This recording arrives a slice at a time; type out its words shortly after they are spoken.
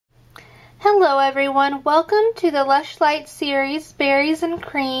Hello everyone, welcome to the Lush Lite series, Berries and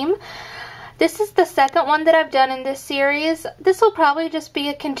Cream. This is the second one that I've done in this series. This will probably just be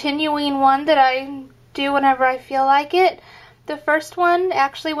a continuing one that I do whenever I feel like it. The first one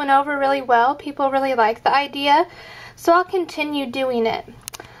actually went over really well. People really liked the idea, so I'll continue doing it.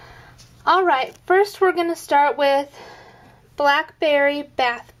 Alright, first we're going to start with Blackberry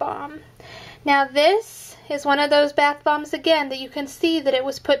Bath Bomb. Now this is one of those bath bombs again that you can see that it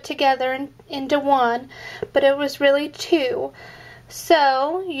was put together into one, but it was really two.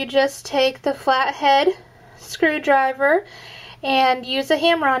 So you just take the flathead screwdriver and use a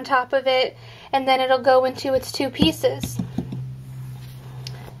hammer on top of it, and then it'll go into its two pieces.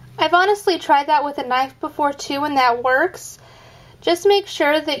 I've honestly tried that with a knife before too, and that works. Just make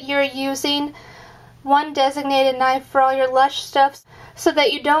sure that you're using one designated knife for all your Lush stuff, so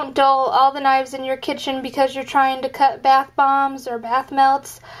that you don't dull all the knives in your kitchen because you're trying to cut bath bombs or bath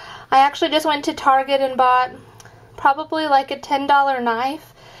melts. I actually just went to Target and bought probably like a $10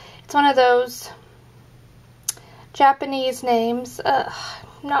 knife. It's one of those Japanese names.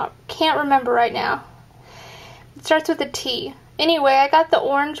 Can't remember right now. It starts with a T. Anyway, I got the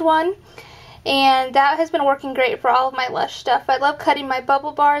orange one, and that has been working great for all of my Lush stuff. I love cutting my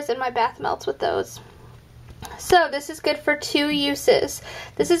bubble bars and my bath melts with those. So this is good for two uses.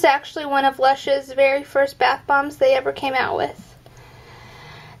 This is actually one of Lush's very first bath bombs they ever came out with.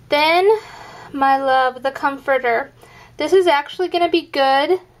 Then, my love, the comforter. This is actually going to be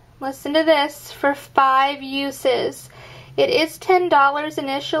good, listen to this, for 5 uses. It is $10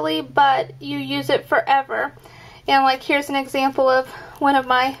 initially, but you use it forever. And like, here's an example of one of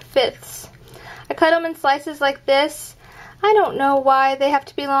my 5ths. I cut them in slices like this. I don't know why they have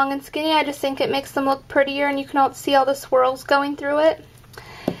to be long and skinny. I just think it makes them look prettier, and you can all see all the swirls going through it.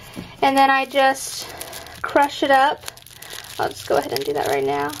 And then I just crush it up. I'll just go ahead and do that right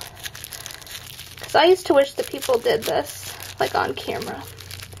now, because I used to wish that people did this, like on camera.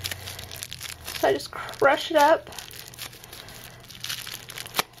 So I just crush it up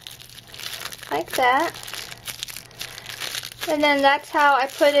like that. And then that's how I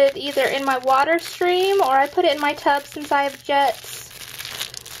put it, either in my water stream or I put it in my tub since I have jets.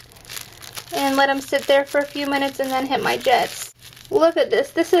 And let them sit there for a few minutes and then hit my jets. Look at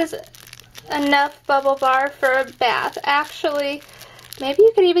this. This is enough bubble bar for a bath. Actually, maybe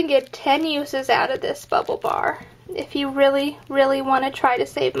you could even get 10 uses out of this bubble bar if you really, really want to try to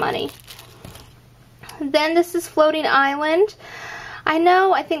save money. Then this is Floating Island.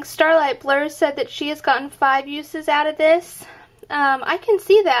 I think Starlight Blur said that she has gotten 5 uses out of this. I can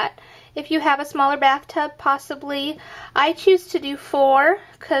see that. If you have a smaller bathtub, possibly. I choose to do 4,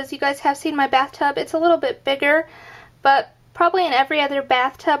 because you guys have seen my bathtub. It's a little bit bigger, but probably in every other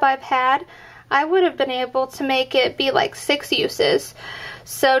bathtub I've had, I would have been able to make it be like 6 uses.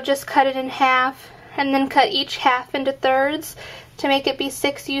 So just cut it in half, and then cut each half into thirds to make it be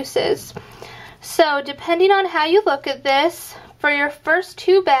 6 uses. So depending on how you look at this, for your first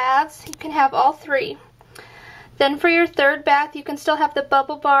 2 baths, you can have all 3. Then for your 3rd bath, you can still have the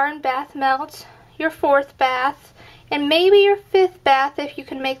bubble bar and bath melt. Your 4th bath, and maybe your 5th bath if you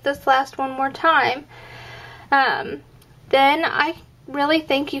can make this last one more time. Then I really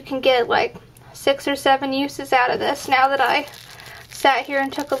think you can get like 6 or 7 uses out of this, now that I sat here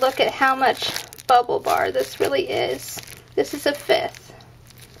and took a look at how much bubble bar this really is. This is a 5th.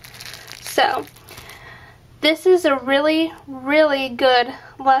 So this is a really, really good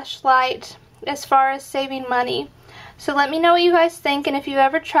Lush Lite as far as saving money. So let me know what you guys think, and if you've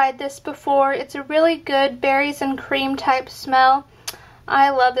ever tried this before. It's a really good berries and cream type smell.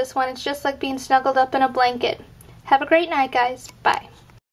 I love this one. It's just like being snuggled up in a blanket. Have a great night, guys. Bye.